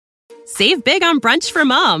Save big on brunch for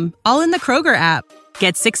mom, all in the Kroger app.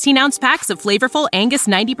 Get 16-ounce packs of flavorful Angus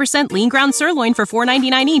 90% lean ground sirloin for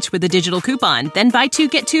 $4.99 each with a digital coupon. Then buy 2,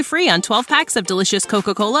 get 2 free on 12 packs of delicious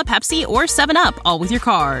Coca-Cola, Pepsi, or 7-Up, all with your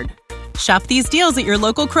card. Shop these deals at your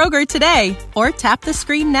local Kroger today, or tap the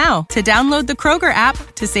screen now to download the Kroger app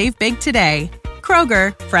to save big today.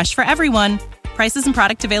 Kroger, fresh for everyone. Prices and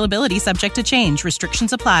product availability subject to change.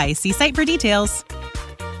 Restrictions apply. See site for details.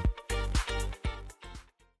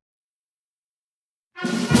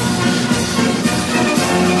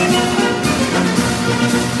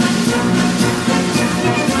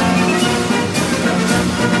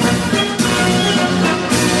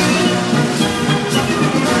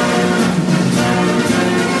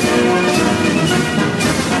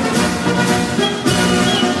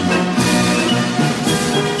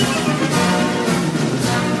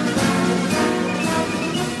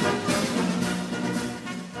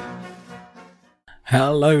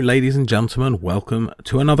 Hello ladies and gentlemen, welcome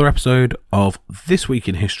to another episode of This Week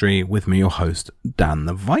in History with me, your host, Dan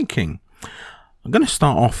the Viking. I'm going to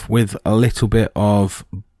start off with a little bit of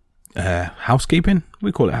housekeeping.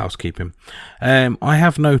 We call it housekeeping. I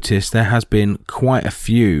have noticed there has been quite a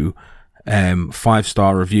few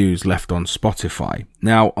 5-star reviews left on Spotify.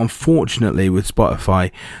 Now, unfortunately with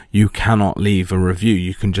Spotify, you cannot leave a review.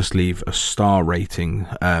 You can just leave a star rating.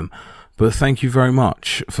 But thank you very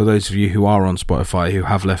much for those of you who are on Spotify who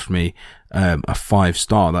have left me a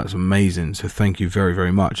 5-star. That's amazing. So thank you very,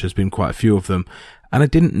 very much. There's been quite a few of them. And I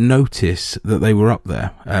didn't notice that they were up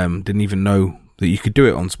there. Didn't even know that you could do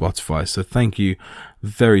it on Spotify. So thank you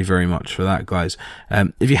very, very much for that, guys.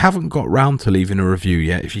 If you haven't got round to leaving a review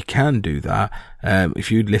yet, if you can do that, if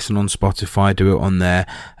you listen on Spotify, do it on there.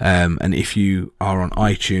 And if you are on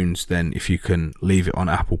iTunes, then if you can leave it on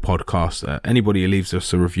Apple Podcasts, anybody who leaves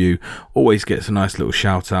us a review always gets a nice little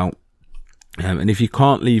shout out. And if you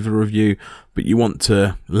can't leave a review, but you want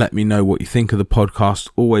to let me know what you think of the podcast,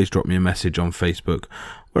 always drop me a message on Facebook.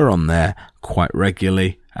 We're on there quite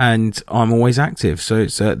regularly. And I'm always active. So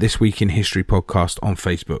it's This Week in History podcast on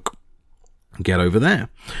Facebook. Get over there.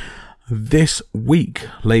 This week,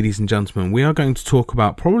 ladies and gentlemen, we are going to talk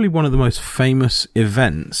about probably one of the most famous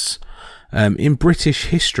events in British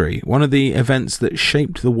history. One of the events that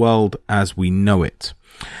shaped the world as we know it.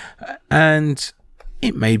 And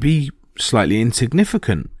it may be slightly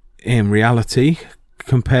insignificant in reality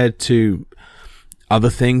compared to other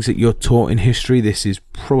things that you're taught in history. This is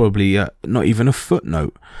probably not even a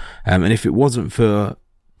footnote. And if it wasn't for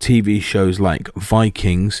TV shows like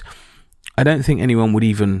Vikings, I don't think anyone would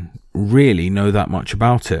even really know that much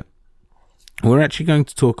about it. We're actually going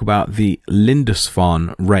to talk about the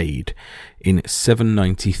Lindisfarne raid in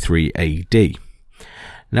 793 AD.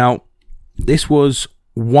 Now, this was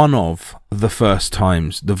one of the first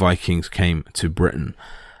times the Vikings came to Britain.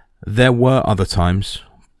 There were other times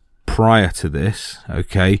prior to this,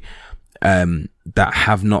 that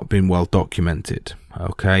have not been well documented.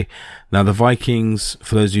 Now the Vikings,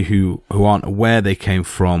 for those of you who aren't aware, they came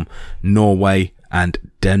from Norway and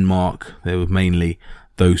Denmark. They were mainly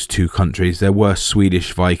those two countries. There were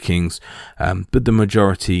Swedish Vikings, but the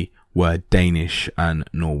majority were Danish and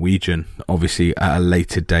Norwegian. Obviously, at a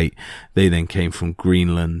later date, they then came from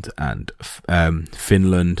Greenland and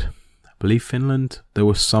Finland. I believe Finland. There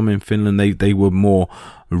was some in Finland. They were more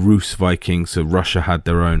Rus Vikings. So Russia had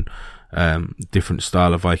their own different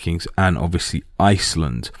style of Vikings, and obviously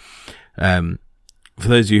Iceland. For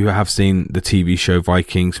those of you who have seen the TV show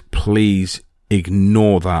Vikings, please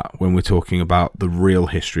ignore that when we're talking about the real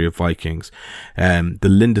history of Vikings. The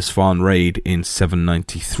Lindisfarne raid in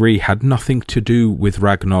 793 had nothing to do with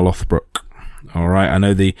Ragnar Lothbrok. Alright, I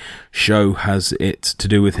know the show has it to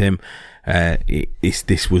do with him.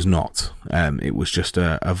 This was not. It was just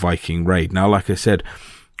a Viking raid. Now, like I said,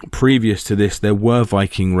 previous to this, there were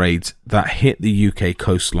Viking raids that hit the UK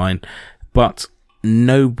coastline, but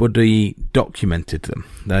nobody documented them.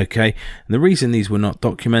 And the reason these were not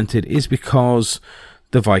documented is because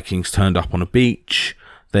the Vikings turned up on a beach.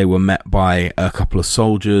 They were met by a couple of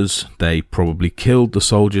soldiers. They probably killed the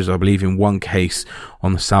soldiers. I believe in one case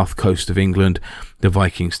on the south coast of England, the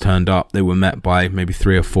Vikings turned up. They were met by maybe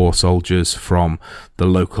 3 or 4 soldiers from the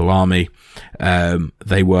local army.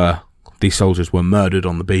 These soldiers were murdered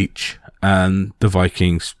on the beach, and the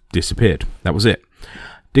Vikings disappeared. That was it.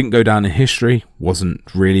 Didn't go down in history, wasn't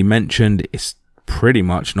really mentioned. It's pretty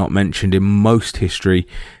much not mentioned in most history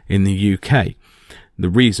in the UK. The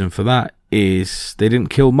reason for that is they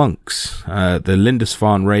didn't kill monks. The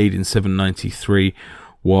Lindisfarne raid in 793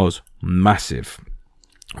 was massive.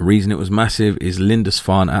 The reason it was massive is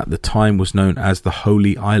Lindisfarne at the time was known as the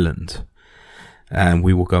Holy Island. And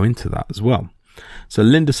we will go into that as well. So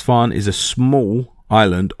Lindisfarne is a small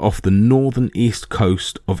island off the northern east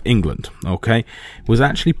coast of England. Okay, it was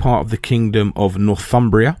actually part of the Kingdom of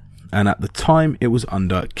Northumbria, and at the time it was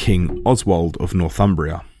under King Oswald of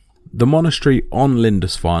Northumbria. The monastery on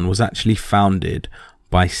Lindisfarne was actually founded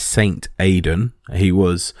by Saint Aidan. He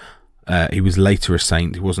was later a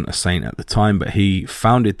saint. He wasn't a saint at the time, but he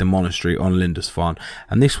founded the monastery on Lindisfarne,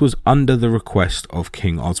 and this was under the request of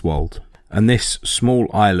King Oswald. And this small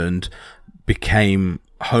island became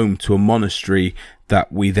home to a monastery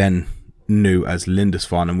that we then knew as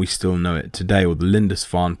Lindisfarne, and we still know it today, or the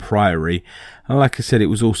Lindisfarne Priory. And like I said, it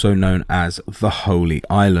was also known as the Holy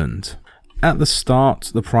Island. At the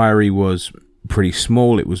start, the priory was pretty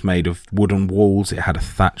small. It was made of wooden walls. It had a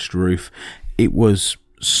thatched roof. It was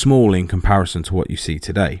small in comparison to what you see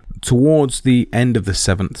today. Towards the end of the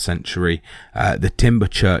 7th century, the timber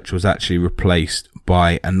church was actually replaced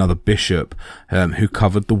by another bishop who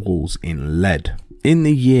covered the walls in lead. In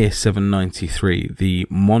the year 793, the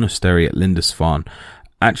monastery at Lindisfarne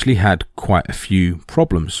actually had quite a few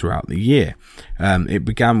problems throughout the year. It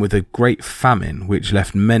began with a great famine, which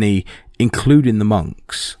left many, including the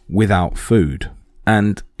monks, without food.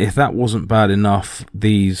 And if that wasn't bad enough,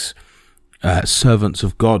 these servants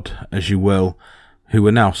of God, as you will, who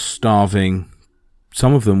were now starving,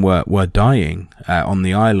 some of them were dying on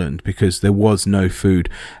the island because there was no food.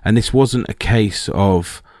 And this wasn't a case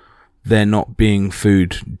of there not being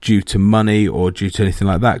food due to money or due to anything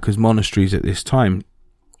like that, because monasteries at this time,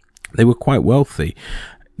 they were quite wealthy.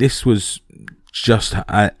 This was just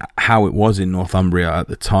how it was in Northumbria at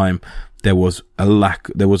the time. There was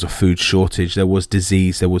a food shortage, there was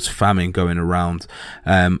disease, there was famine going around.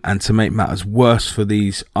 And to make matters worse for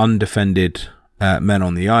these undefended men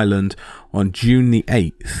on the island, on June the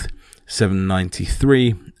 8th,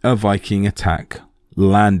 793, a Viking attack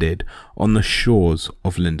landed on the shores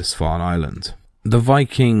of Lindisfarne Island. The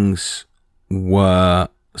Vikings were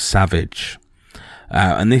savage.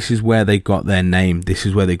 And this is where they got their name. This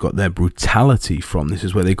is where they got their brutality from. This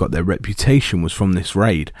is where they got their reputation, was from this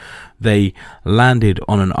raid. They landed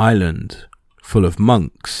on an island full of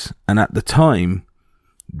monks. And at the time,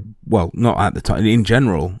 well, not at the time, in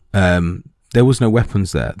general, there was no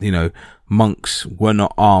weapons there. You know, monks were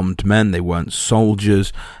not armed men. They weren't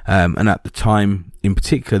soldiers. And at the time, in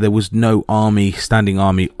particular, there was no standing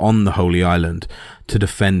army on the Holy Island to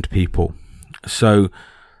defend people. So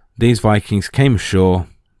these Vikings came ashore.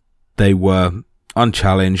 They were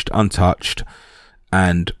unchallenged, untouched,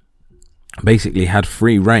 and basically had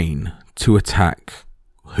free rein to attack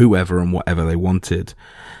whoever and whatever they wanted.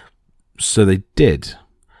 So they did.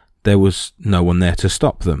 There was no one there to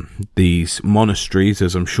stop them. These monasteries,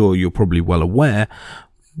 as I'm sure you're probably well aware,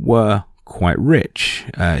 were quite rich,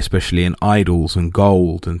 especially in idols and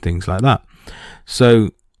gold and things like that.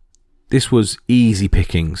 So this was easy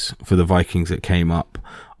pickings for the Vikings that came up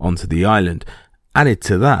onto the island. Added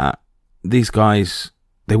to that, these guys,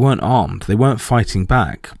 they weren't armed. They weren't fighting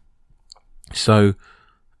back. So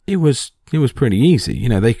it was pretty easy. You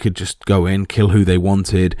know, they could just go in, kill who they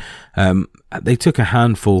wanted. They took a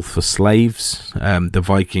handful for slaves. The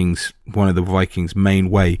Vikings, one of the Vikings' main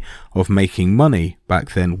way of making money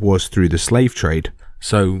back then was through the slave trade.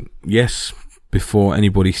 So yes, before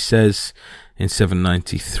anybody says, in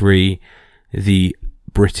 793, the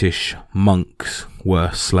British monks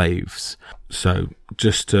were slaves. So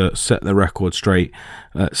just to set the record straight,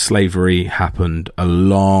 slavery happened a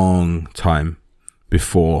long time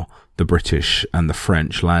before the British and the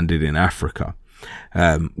French landed in Africa,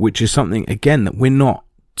 which is something, again, that we're not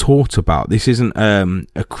taught about. This isn't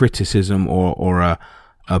a criticism or a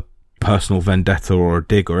personal vendetta or a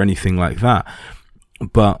dig or anything like that,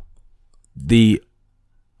 but the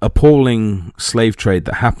appalling slave trade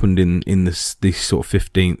that happened in this sort of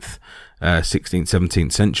 15th, 16th,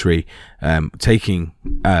 17th century, taking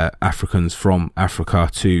Africans from Africa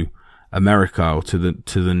to America or to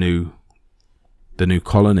the new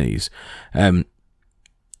colonies,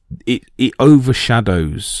 it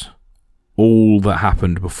overshadows all that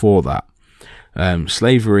happened before that.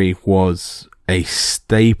 Slavery was a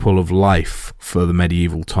staple of life for the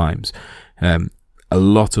medieval times. A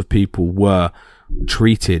lot of people were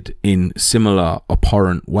treated in similar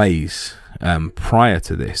abhorrent ways prior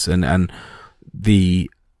to this, and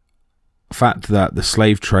the fact that the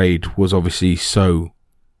slave trade was obviously so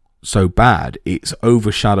bad, it's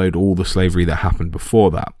overshadowed all the slavery that happened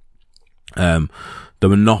before that. The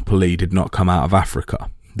monopoly did not come out of Africa.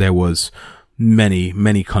 There was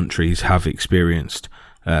many countries have experienced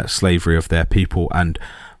slavery of their people, and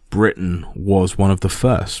Britain was one of the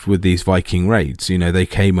first with these Viking raids. You know, they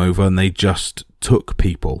came over and they just took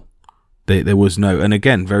people. There was no, and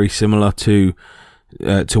again, very similar to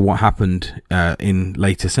what happened in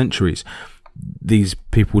later centuries. These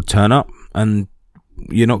people would turn up, and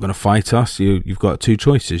you're not going to fight us. You've got two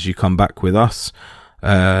choices: you come back with us,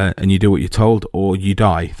 and you do what you're told, or you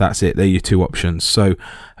die. That's it. They're your two options. So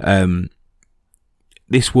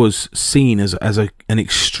this was seen as an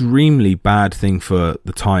extremely bad thing for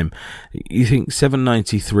the time. You think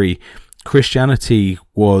 793, Christianity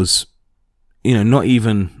was, not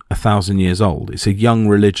even 1,000 years old. It's a young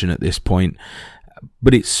religion at this point,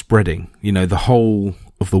 but it's spreading. The whole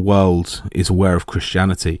of the world is aware of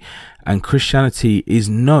Christianity, and Christianity is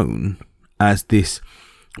known as this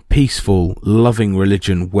peaceful, loving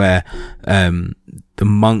religion where the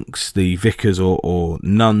monks, the vicars or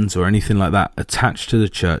nuns or anything like that attached to the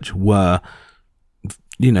church were,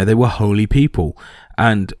 they were holy people,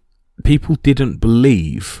 and people didn't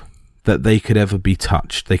believe that they could ever be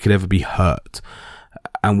touched, they could ever be hurt.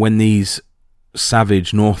 And when these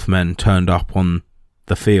savage Northmen turned up on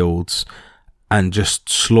the fields and just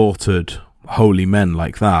slaughtered holy men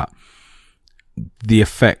like that, the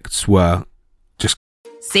effects were just...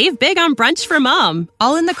 Save big on brunch for mom,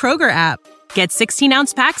 all in the Kroger app. Get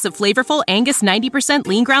 16-ounce packs of flavorful Angus 90%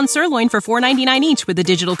 lean ground sirloin for $4.99 each with a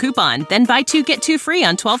digital coupon. Then buy 2, get 2 free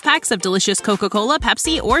on 12 packs of delicious Coca-Cola,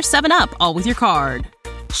 Pepsi, or 7-Up, all with your card.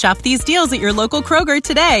 Shop these deals at your local Kroger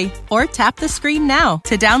today, or tap the screen now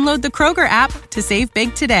to download the Kroger app to save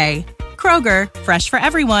big today. Kroger, fresh for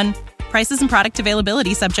everyone. Prices and product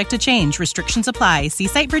availability subject to change. Restrictions apply. See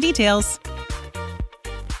site for details.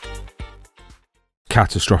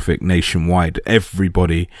 Catastrophic nationwide.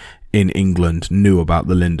 Everybody in England knew about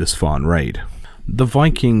the Lindisfarne raid. The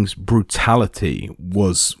Vikings' brutality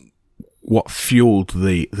was what fueled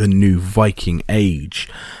the new Viking age.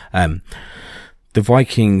 The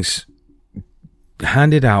Vikings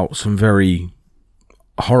handed out some very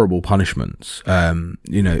horrible punishments. A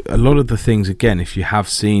lot of the things, again, if you have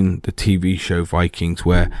seen the TV show Vikings,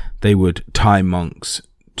 where they would tie monks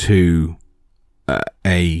to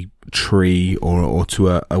a tree or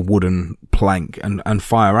to a wooden plank and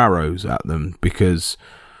fire arrows at them because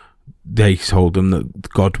they told them that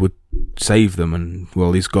God would save them, and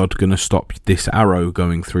well, is God going to stop this arrow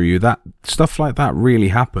going through you? That stuff like that really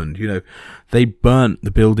happened. They burnt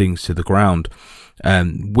the buildings to the ground.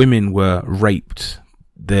 Women were raped.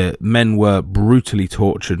 The men were brutally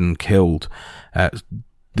tortured and killed.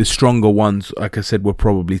 The stronger ones, like I said, were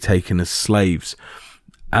probably taken as slaves,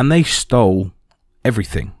 and they stole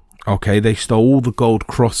everything. Okay, they stole all the gold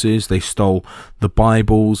crosses, they stole the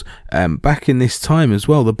Bibles. Back in this time as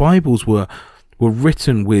well, the Bibles were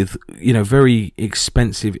written with, very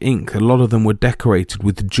expensive ink. A lot of them were decorated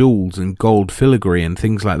with jewels and gold filigree and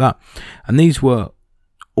things like that. And these were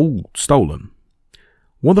all stolen.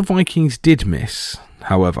 What the Vikings did miss,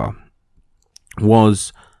 however,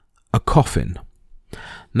 was a coffin.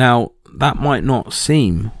 Now, that might not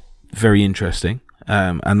seem very interesting,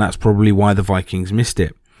 and that's probably why the Vikings missed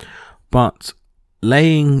it. But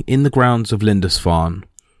laying in the grounds of Lindisfarne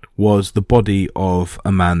was the body of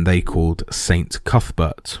a man they called Saint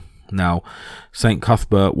Cuthbert. Now, Saint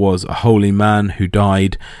Cuthbert was a holy man who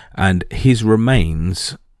died, and his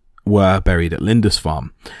remains were buried at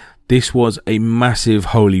Lindisfarne. This was a massive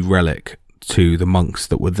holy relic to the monks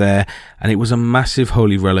that were there, and it was a massive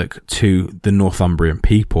holy relic to the Northumbrian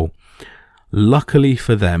people. Luckily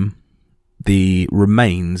for them, the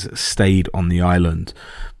remains stayed on the island,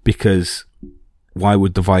 because why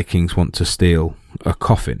would the Vikings want to steal a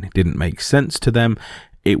coffin? It didn't make sense to them.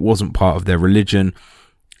 It wasn't part of their religion.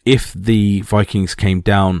 If the Vikings came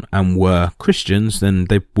down and were Christians, then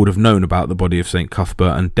they would have known about the body of St.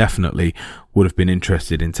 Cuthbert and definitely would have been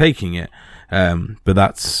interested in taking it. But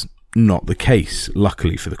that's not the case,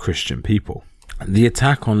 luckily for the Christian people. The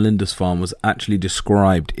attack on Lindisfarne was actually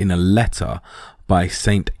described in a letter by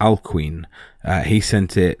Saint Alcuin. He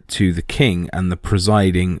sent it to the king and the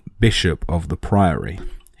presiding bishop of the priory.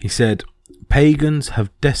 He said, "Pagans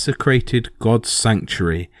have desecrated God's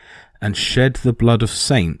sanctuary and shed the blood of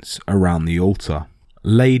saints around the altar,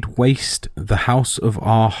 laid waste the house of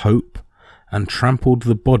our hope, and trampled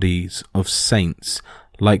the bodies of saints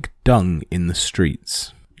like dung in the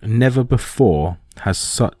streets. Never before has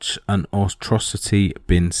such an atrocity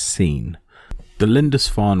been seen." The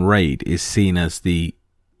Lindisfarne raid is seen as the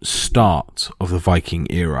start of the Viking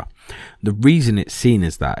era. The reason it's seen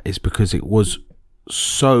as that is because it was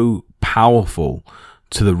so powerful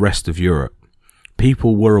to the rest of Europe.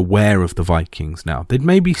 People were aware of the Vikings now. They'd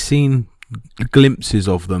maybe seen glimpses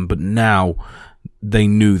of them, but now they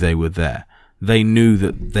knew they were there. They knew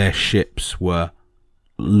that their ships were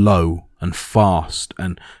low and fast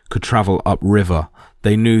and could travel upriver.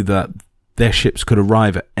 They knew that their ships could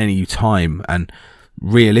arrive at any time, and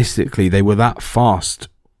realistically they were that fast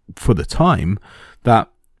for the time that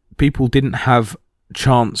people didn't have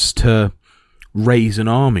chance to raise an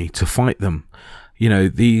army to fight them. You know,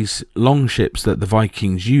 these long ships that the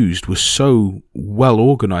Vikings used were so well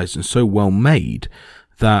organized and so well made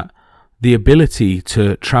that the ability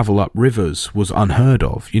to travel up rivers was unheard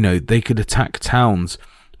of. You know, they could attack towns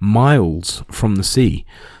miles from the sea.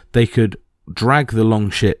 They could drag the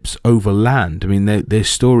long ships over land. I mean, there's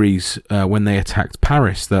stories when they attacked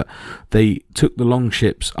Paris that they took the long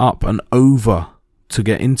ships up and over to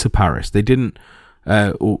get into Paris. They didn't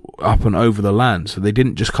or up and over the land, so they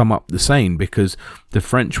didn't just come up the Seine, because the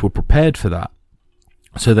French were prepared for that.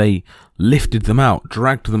 So they lifted them out,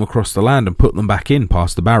 dragged them across the land, and put them back in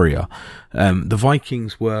past the barrier. The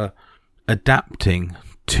Vikings were adapting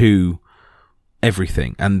to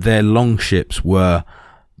everything, and their long ships were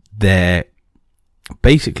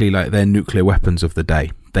basically like their nuclear weapons of the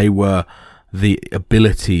day. They were the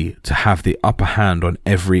ability to have the upper hand on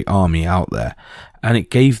every army out there, and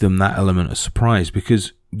it gave them that element of surprise,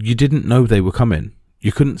 because you didn't know they were coming.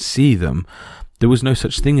 You couldn't see them. There was no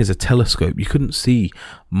such thing as a telescope. You couldn't see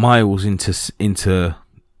miles into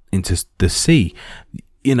the sea.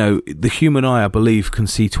 You know, the human eye, I believe, can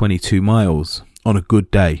see 22 miles on a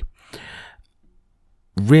good day.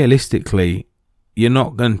 Realistically, you're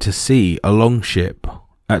not going to see a long ship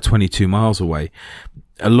at 22 miles away.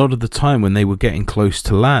 A lot of the time when they were getting close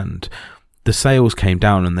to land, the sails came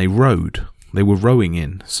down and they rowed. They were rowing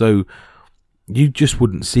in. So you just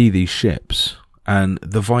wouldn't see these ships. And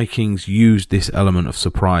the Vikings used this element of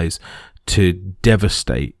surprise to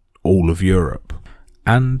devastate all of Europe.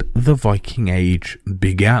 And the Viking Age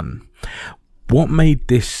began. What made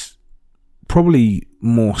this probably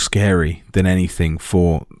more scary than anything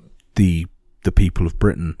for the people of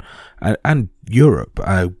Britain and Europe,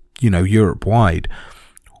 Europe-wide,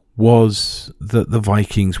 was that the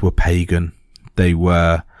Vikings were pagan. They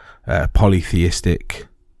were polytheistic.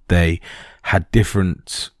 They had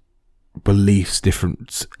different beliefs,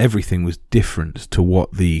 everything was different to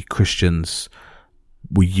what the Christians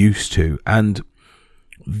were used to, and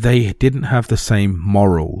they didn't have the same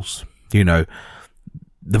morals. You know,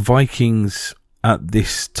 the Vikings at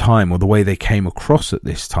this time, or the way they came across at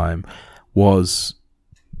this time, was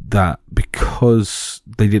that because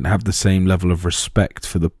they didn't have the same level of respect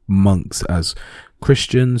for the monks as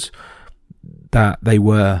Christians, that they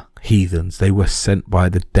were heathens. They were sent by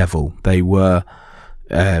the devil. They were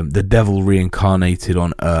the devil reincarnated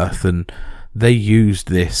on earth, and they used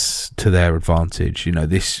this to their advantage. You know,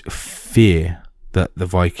 this fear that the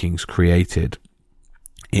Vikings created,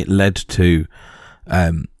 it led to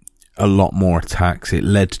a lot more attacks. It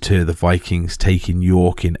led to the Vikings taking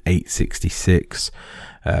York in 866.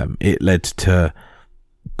 It led to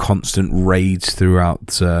constant raids throughout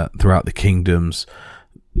the kingdoms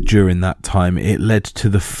during that time. It led to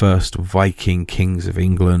the first Viking kings of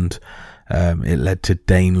England. It led to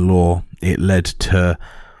Danelaw. It led to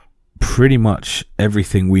pretty much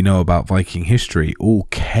everything we know about Viking history. All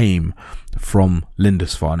came from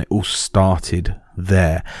Lindisfarne. It all started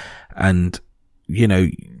there. And, you know,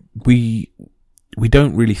 we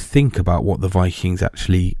don't really think about what the Vikings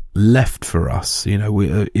actually left for us. You know,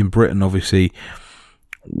 in Britain, obviously,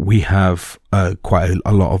 we have quite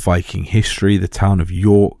a lot of Viking history. The town of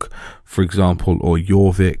York, for example, or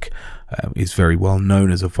Jorvik, is very well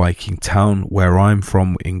known as a Viking town. Where I'm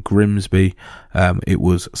from, in Grimsby, it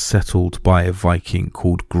was settled by a Viking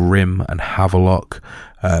called Grim and Havelock,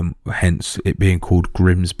 hence it being called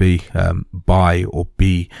Grimsby. By or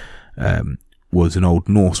be was an Old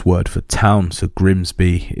Norse word for town, so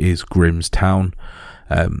Grimsby is Grim's town.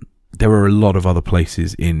 There are a lot of other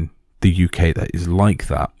places in the UK that is like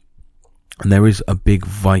that, and there is a big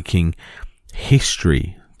Viking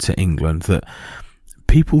history to England that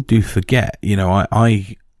people do forget. You know,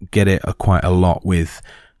 I get it quite a lot with,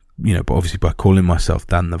 you know, but obviously by calling myself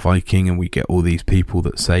Dan the Viking, and we get all these people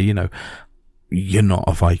that say, you know, you're not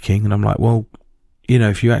a Viking, and I'm like, well, you know,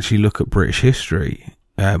 if you actually look at British history,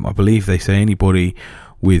 I believe they say anybody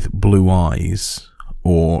with blue eyes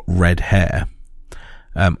or red hair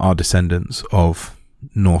are descendants of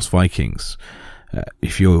Norse Vikings.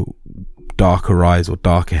 If you're darker eyes or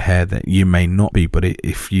darker hair, then you may not be, but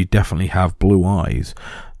if you definitely have blue eyes,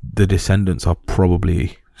 the descendants are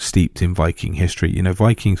probably steeped in Viking history. You know,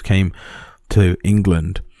 Vikings came to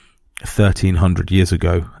England 1300 years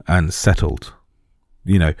ago and settled.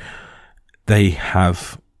 You know, they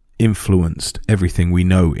have influenced everything we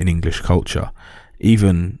know in English culture.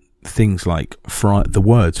 Even things like the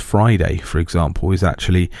words Friday, for example, is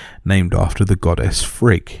actually named after the goddess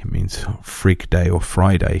Frigg. It means Frigg day or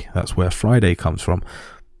Friday. That's where Friday comes from.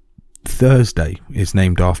 Thursday is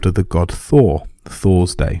named after the god Thor,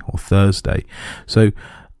 Thor's day or Thursday. So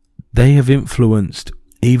they have influenced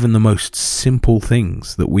even the most simple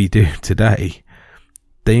things that we do today.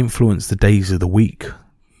 They influence the days of the week.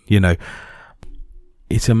 You know,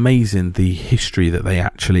 it's amazing the history that they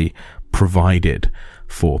actually provided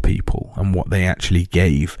for people and what they actually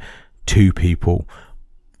gave to people,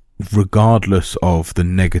 regardless of the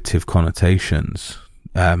negative connotations.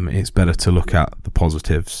 It's better to look at the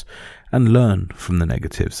positives and learn from the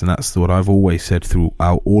negatives. And that's what I've always said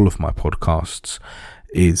throughout all of my podcasts,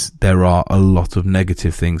 is there are a lot of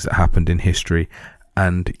negative things that happened in history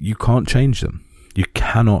and you can't change them. You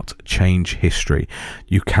cannot change history.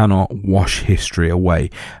 You cannot wash history away,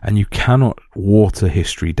 and you cannot water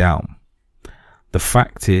history down. The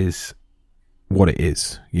fact is what it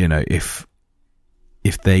is. You know, if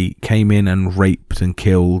they came in and raped and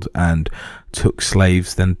killed and took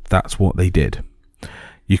slaves, then that's what they did.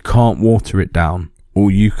 You can't water it down.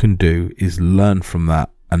 All you can do is learn from that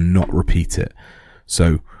and not repeat it.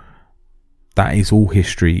 So that is all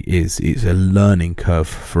history is. It's a learning curve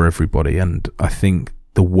for everybody, and I think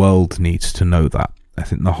the world needs to know that. I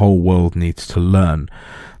think the whole world needs to learn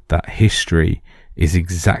that history is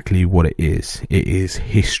exactly what it is. It is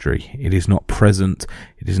history. It is not present.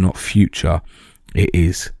 It is not future. It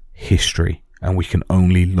is history, and we can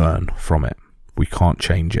only learn from it. We can't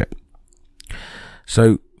change it.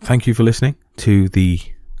 So thank you for listening to the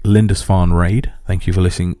Lindisfarne raid. Thank you for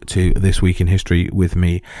listening to This Week in History with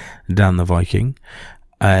me, Dan the Viking.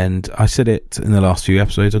 And I said it in the last few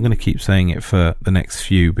episodes. I'm going to keep saying it for the next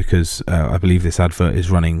few because I believe this advert is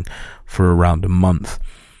running for around a month.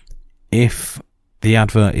 If the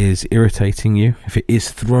advert is irritating you, if it is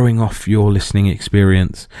throwing off your listening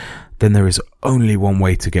experience, then there is only one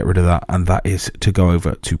way to get rid of that, and that is to go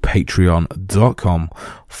over to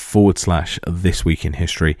patreon.com/This Week in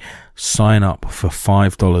History. Sign up for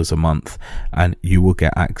 $5 a month, and you will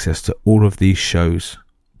get access to all of these shows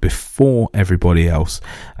before everybody else,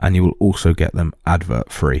 and you will also get them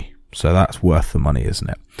advert free. So that's worth the money, isn't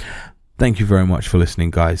it? Thank you very much for listening,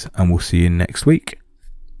 guys, and we'll see you next week.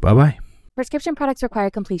 Bye-bye. Prescription products require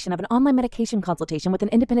completion of an online medication consultation with an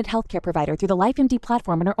independent healthcare provider through the LifeMD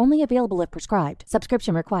platform and are only available if prescribed.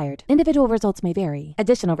 Subscription required. Individual results may vary.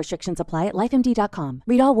 Additional restrictions apply at lifemd.com.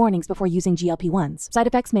 Read all warnings before using GLP-1s. Side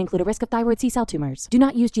effects may include a risk of thyroid C-cell tumors. Do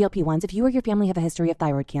not use GLP-1s if you or your family have a history of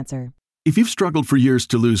thyroid cancer. If you've struggled for years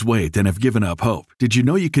to lose weight and have given up hope, did you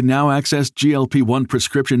know you can now access GLP-1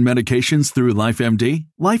 prescription medications through LifeMD?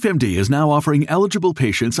 LifeMD is now offering eligible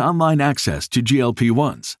patients online access to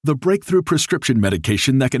GLP-1s, the breakthrough prescription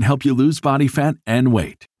medication that can help you lose body fat and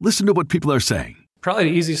weight. Listen to what people are saying. Probably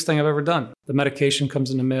the easiest thing I've ever done. The medication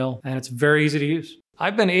comes in the mail, and it's very easy to use.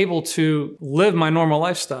 I've been able to live my normal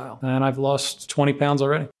lifestyle, and I've lost 20 pounds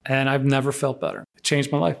already, and I've never felt better. It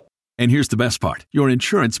changed my life. And here's the best part. Your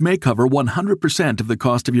insurance may cover 100% of the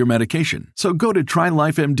cost of your medication. So go to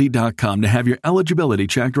TryLifeMD.com to have your eligibility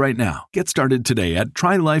checked right now. Get started today at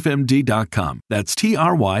TryLifeMD.com. That's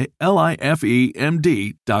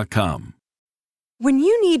TryLifeMD.com. When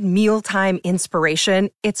you need mealtime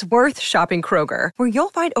inspiration, it's worth shopping Kroger, where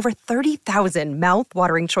you'll find over 30,000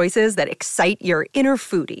 mouth-watering choices that excite your inner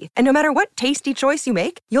foodie. And no matter what tasty choice you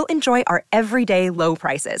make, you'll enjoy our everyday low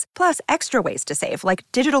prices, plus extra ways to save, like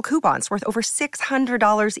digital coupons worth over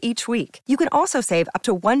 $600 each week. You can also save up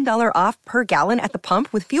to $1 off per gallon at the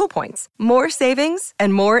pump with fuel points. More savings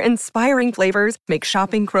and more inspiring flavors make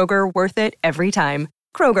shopping Kroger worth it every time.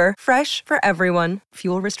 Kroger, fresh for everyone.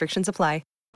 Fuel restrictions apply.